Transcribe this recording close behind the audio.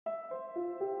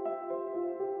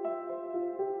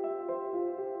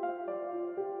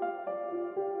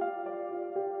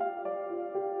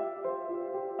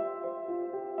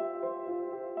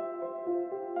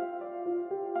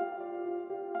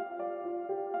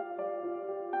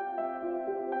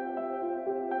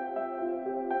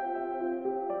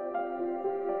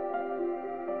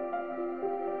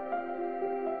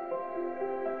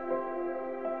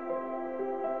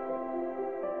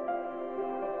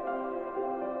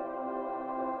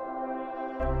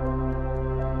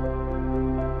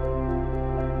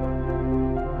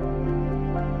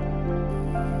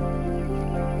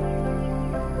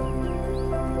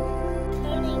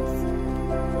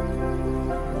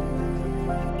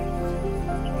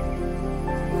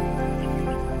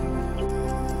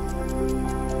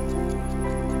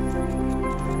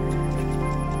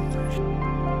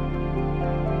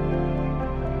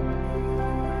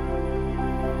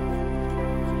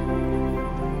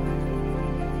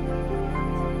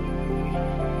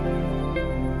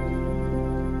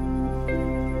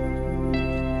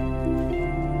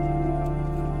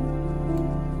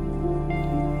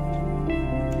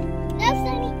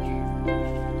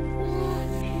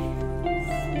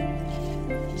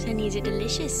Sunnies are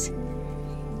delicious.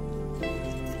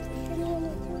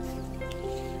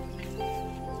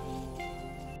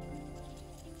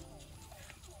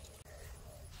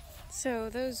 So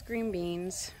those green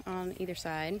beans on either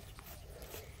side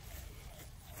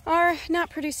are not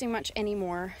producing much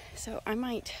anymore, so I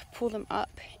might pull them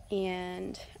up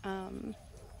and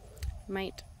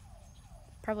might,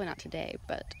 probably not today,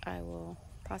 but I will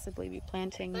possibly be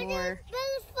planting more.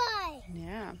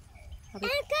 Yeah, I'll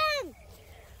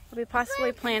be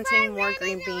possibly planting more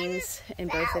green beans in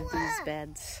both of these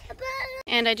beds.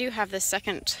 And I do have the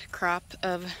second crop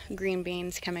of green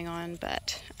beans coming on,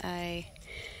 but I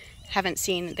haven't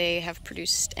seen that they have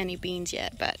produced any beans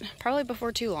yet, but probably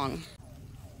before too long.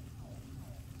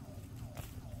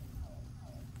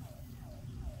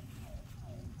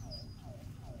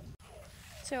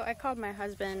 So I called my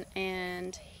husband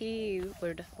and he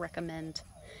would recommend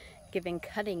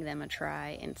cutting them a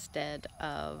try instead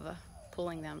of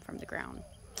pulling them from the ground.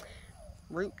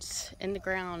 Roots in the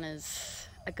ground is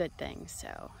a good thing,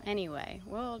 so anyway,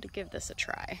 we'll give this a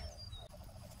try.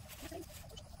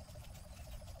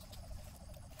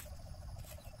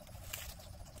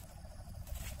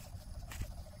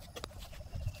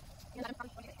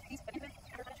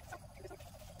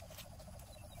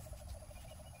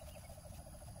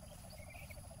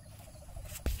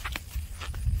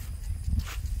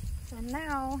 So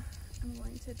now I'm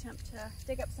going to attempt to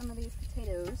dig up some of these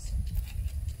potatoes.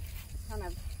 It's kind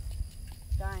of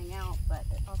dying out, but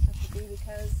it also could be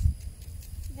because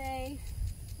they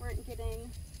weren't getting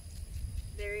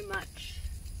very much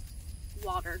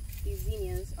water. These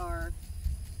zinnias are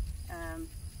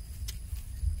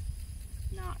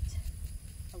not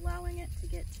allowing it to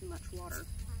get too much water,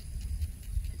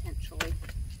 potentially.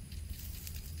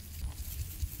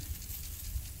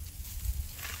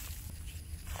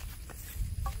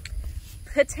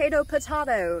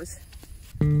 Potatoes.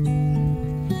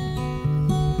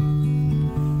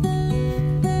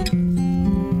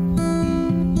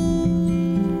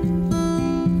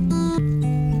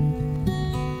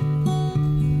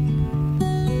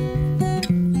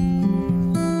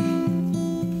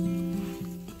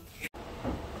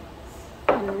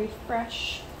 And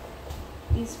refresh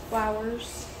these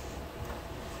flowers.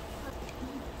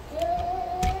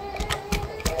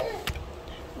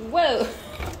 Whoa!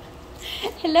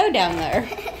 Hello down there.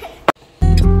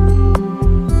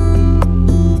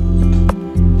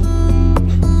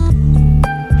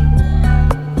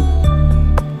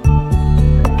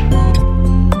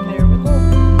 There we go.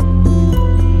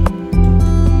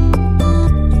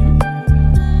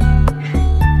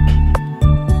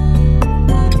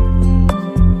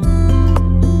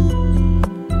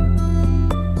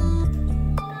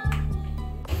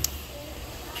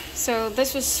 So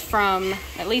this was from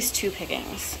at least 2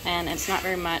 pickings, and it's not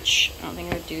very much. I don't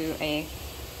think I would do a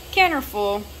canner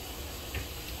full.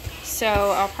 So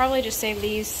I'll probably just save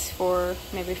these for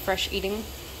maybe fresh eating.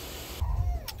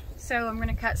 So I'm going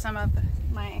to cut some of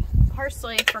my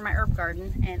parsley for my herb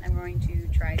garden, and I'm going to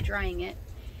try drying it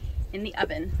in the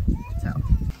oven. So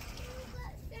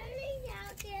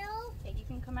yeah, you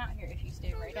can come out here if you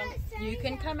stay right on. You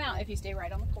can come out if you stay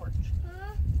right on the porch.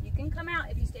 You can come out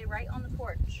if you stay right on the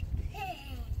porch.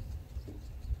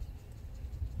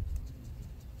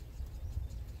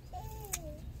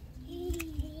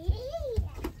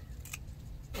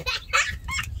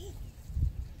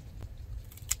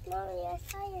 Mommy, yes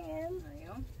I am. Are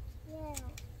you? Yeah.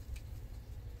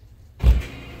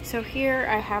 So here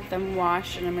I have them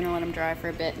washed, and I'm going to let them dry for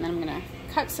a bit, and then I'm going to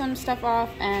cut some stuff off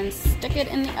and stick it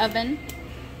in the oven.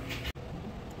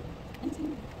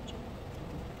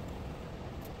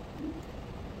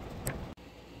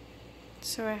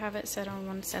 So I have it set on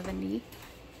 170.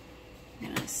 I'm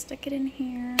going to stick it in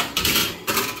here,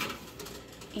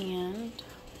 and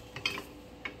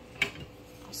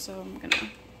also I'm going to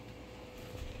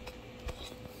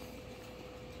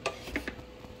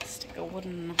stick a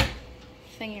wooden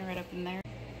thingy right up in there.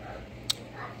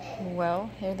 Well,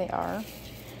 here they are.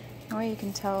 The way you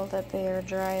can tell that they are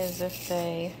dry is if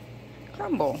they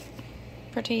crumble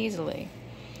pretty easily.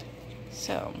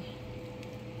 So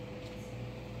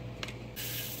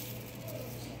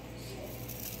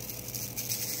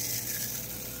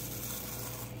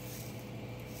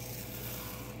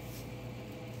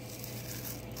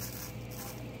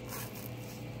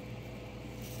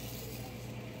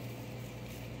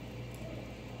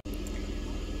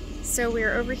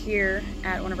we're over here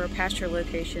at one of our pasture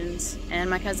locations, and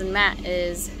my cousin Matt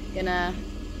is gonna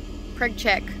preg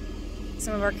check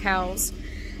some of our cows.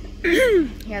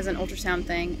 He has an ultrasound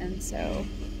thing, and so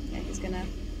yeah, he's gonna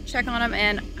check on them.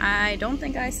 And I don't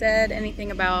think I said anything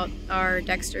about our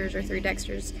dexters or 3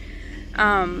 dexters.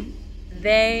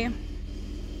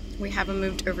 We have them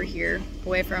moved over here,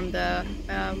 away from the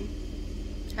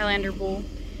Highlander bull,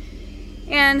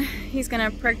 and he's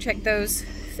gonna preg check those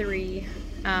 3,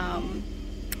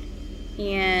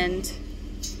 and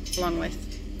along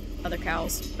with other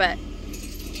cows. But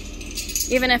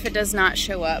even if it does not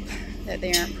show up that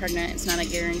they aren't pregnant, it's not a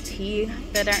guarantee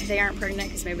that they aren't pregnant,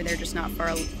 because maybe they're just not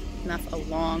far enough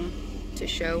along to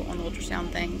show on the ultrasound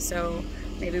thing. So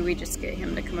maybe we just get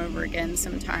him to come over again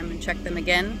sometime and check them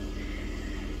again.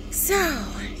 So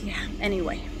yeah,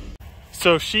 anyway.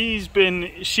 So she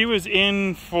was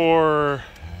in for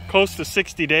close to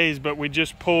 60 days, but we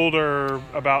just pulled her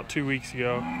about 2 weeks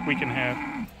ago, week and a half.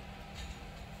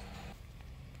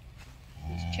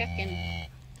 Just checking.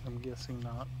 I'm guessing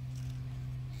not.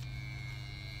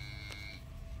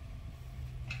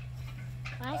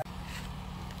 What?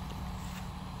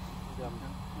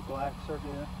 Black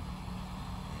circle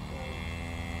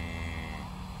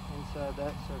inside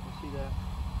that circle, see that?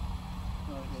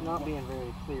 It's not being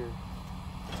very clear.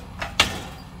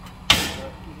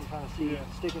 But you can kind of see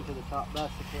sticking to the top.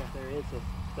 That's the calf there. It's a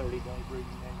 30-day breeding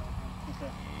day right now.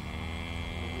 Okay.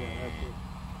 Yeah, that's it.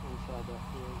 Inside that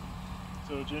field.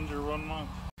 So Ginger 1 month.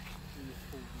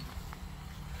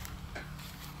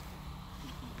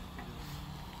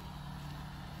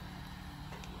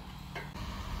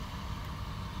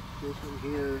 This one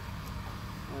here,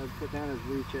 I put down as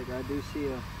recheck. I do see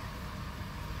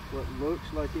what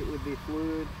looks like it would be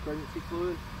fluid, pregnancy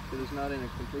fluid, but it's not in a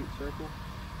complete circle.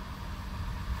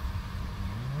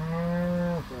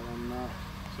 But I'm not.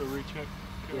 So recheck.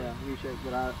 Yeah, recheck.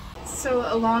 But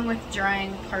So along with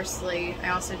drying parsley, I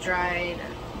also dried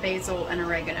basil and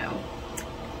oregano.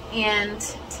 And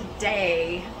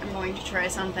today I'm going to try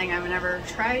something I've never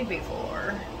tried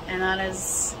before, and that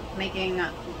is making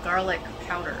garlic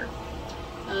powder.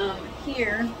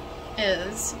 Here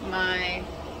is my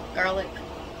garlic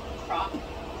crop.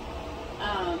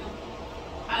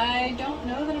 I don't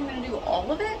know that I'm going to do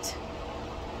all of it,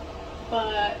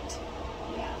 but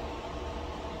yeah,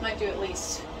 might do at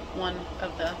least one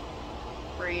of the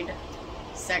braid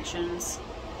sections.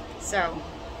 So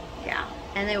yeah,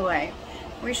 anyway,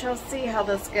 we shall see how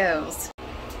this goes.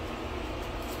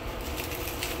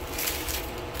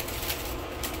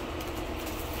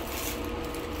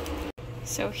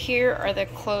 So here are the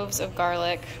cloves of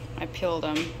garlic. I peeled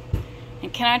them.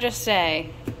 And can I just say,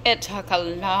 it took a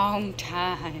long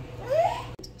time.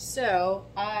 So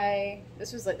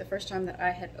this was like the first time that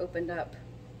I had opened up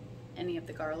any of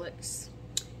the garlics.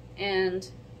 And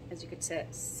as you could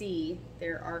see,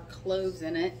 there are cloves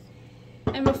in it.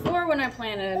 And before, when I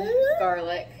planted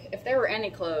garlic, if there were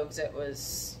any cloves, it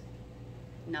was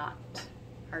not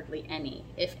hardly any,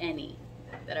 if any,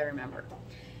 that I remember.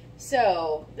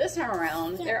 So this time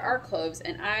around, there are cloves,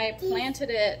 and I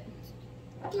planted it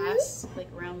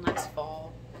around last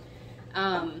fall.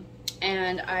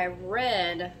 And I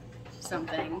read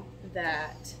something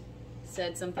that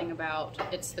said something about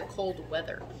it's the cold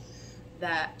weather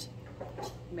that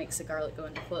makes the garlic go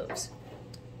into cloves.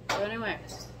 So anyway,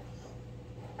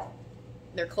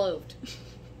 they're cloved.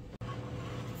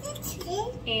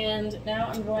 And now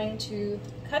I'm going to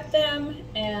cut them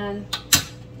and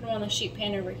put them on the sheet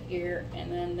pan over here,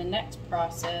 and then the next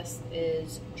process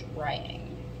is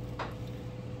drying.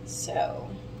 So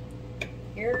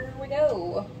here we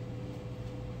go.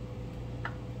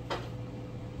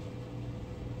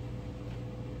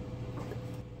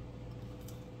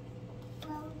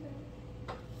 I'm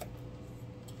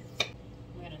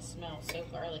gonna smell so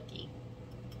garlicky.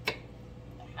 The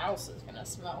house is gonna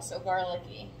smell so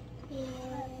garlicky. Yeah.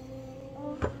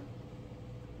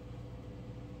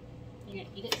 You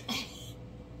gonna eat it?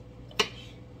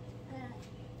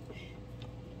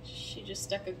 She just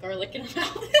stuck a garlic in her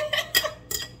mouth.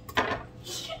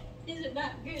 Is it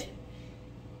not good?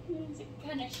 Is it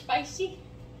kind of spicy?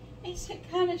 Is it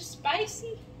kind of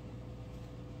spicy?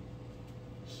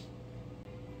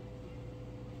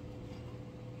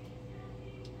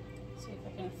 See if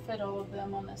I can fit all of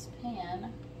them on this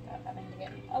pan without having to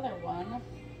get the other one.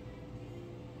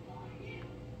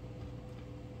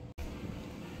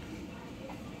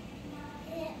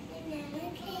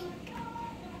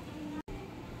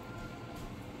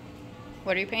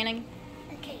 What are you painting?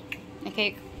 A cake. A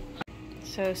cake.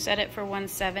 So set it for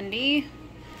 170.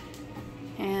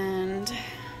 And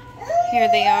here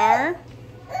they are.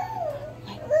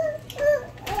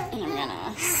 And I'm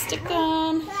gonna stick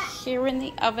them here in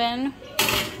the oven.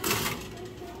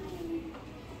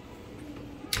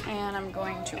 And I'm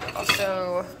going to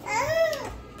also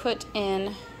put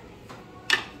in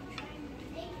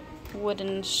a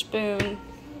wooden spoon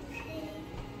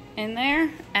in there,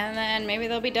 and then maybe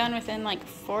they'll be done within like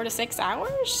 4 to 6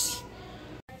 hours.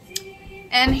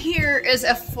 And here is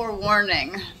a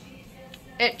forewarning.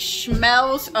 It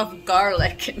smells of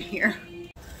garlic in here.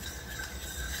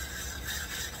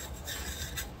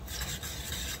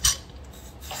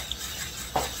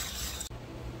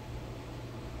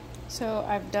 So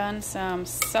I've done some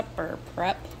supper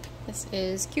prep. This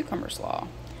is cucumber slaw.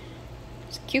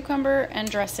 It's cucumber and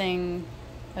dressing,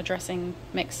 a dressing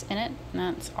mix in it,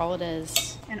 and that's all it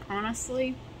is. And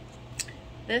honestly,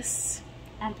 this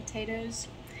on potatoes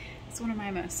is one of my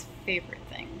most favorite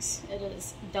things. It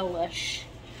is delish.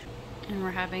 And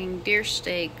we're having deer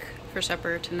steak for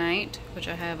supper tonight, which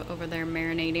I have over there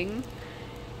marinating.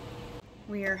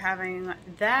 We are having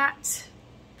that,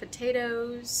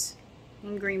 potatoes,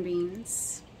 and green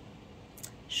beans.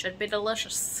 Should be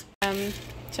delicious.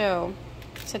 So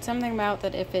said something about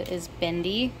that if it is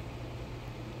bendy,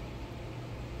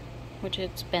 which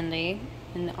it's bendy,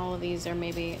 and all of these are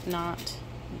maybe not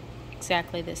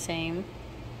exactly the same,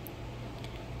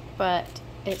 but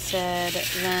it said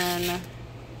then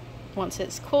once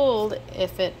it's cooled,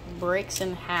 if it breaks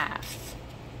in half,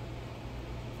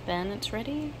 then it's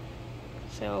ready.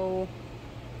 So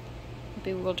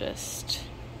maybe we'll just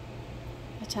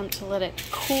attempt to let it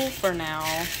cool for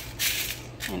now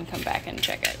and come back and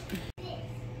check it.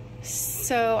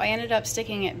 So I ended up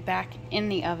sticking it back in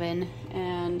the oven,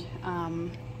 and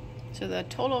so the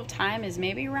total time is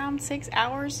maybe around 6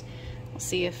 hours. We'll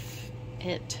see if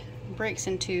it breaks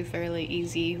in two fairly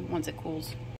easy once it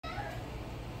cools.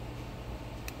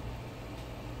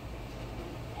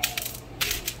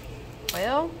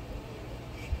 Well,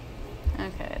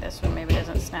 okay, this one maybe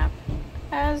doesn't snap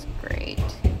as great,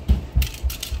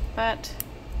 but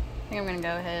I think I'm gonna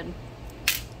go ahead and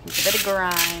give it a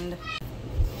grind.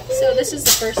 So this is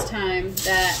the first time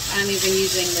that I'm even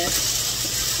using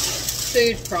this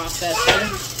food processor.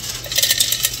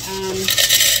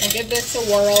 I'll give this a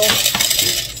whirl,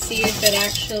 see if it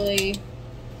actually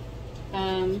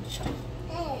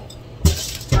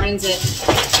grinds it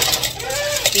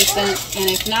decent, and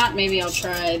if not, maybe I'll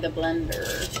try the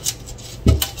blender.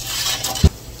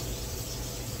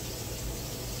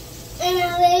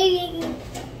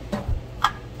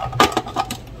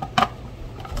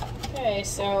 Okay,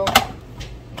 so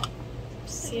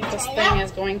see if this thing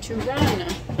is going to run.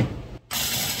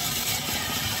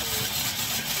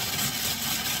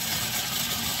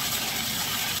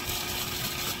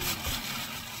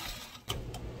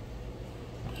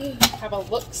 Have a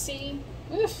look-see.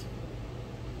 Oof.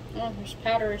 Oh, there's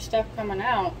powdery stuff coming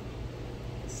out.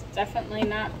 It's definitely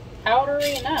not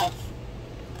powdery enough.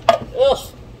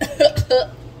 Ugh.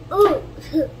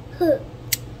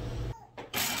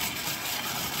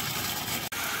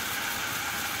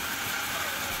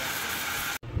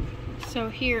 So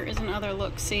here is another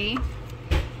look-see.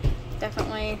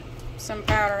 Definitely some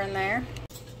powder in there.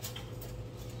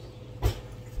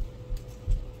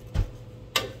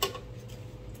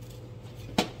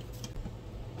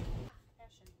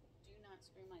 Do not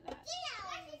scream like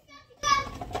that.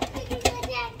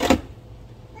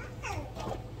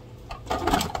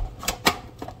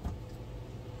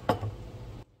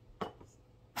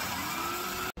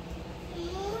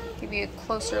 Give you a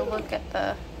closer look at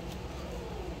the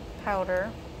powder.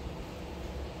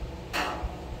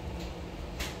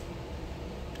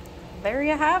 There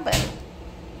you have it.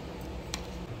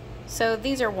 So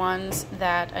these are ones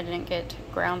that I didn't get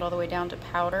ground all the way down to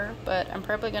powder, but I'm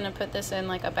probably going to put this in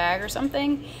like a bag or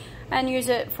something and use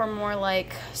it for more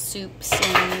like soups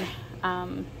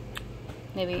and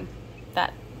maybe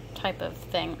that type of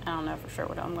thing. I don't know for sure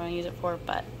what I'm going to use it for,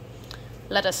 but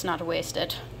let us not waste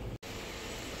it.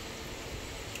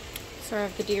 So I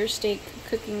have the deer steak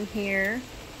cooking here.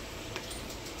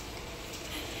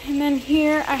 And then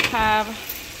here I have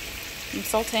some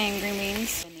sauteing green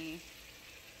beans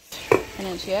in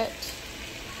it yet.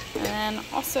 And then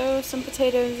also some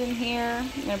potatoes in here. I'm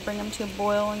going to bring them to a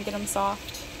boil and get them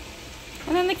soft.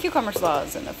 And then the cucumber slaw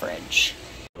is in the fridge.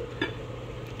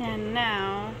 And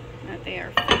now that they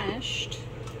are finished,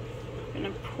 I'm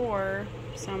going to pour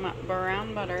some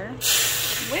brown butter.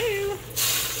 Woo!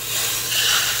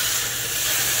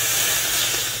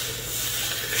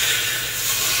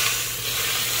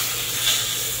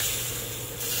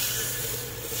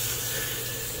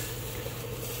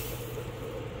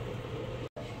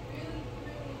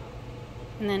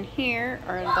 And then here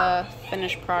are the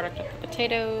finished product of the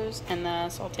potatoes and the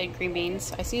sauteed green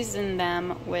beans. I seasoned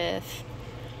the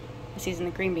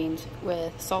green beans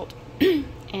with salt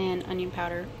and onion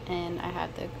powder, and I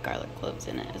had the garlic cloves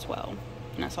in it as well.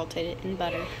 And I sauteed it in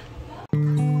butter.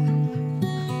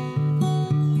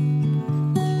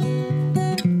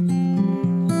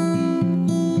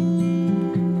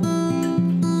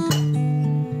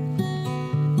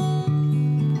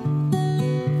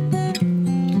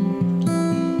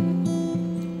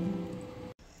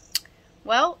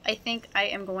 I think I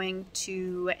am going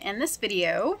to end this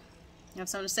video. You have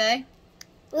something to say?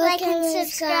 Like and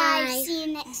subscribe. See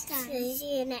you next time.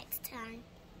 See you next time.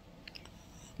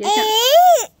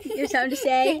 Here's something to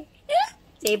say.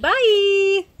 Say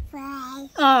bye. Bye.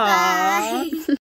 Aww. Bye.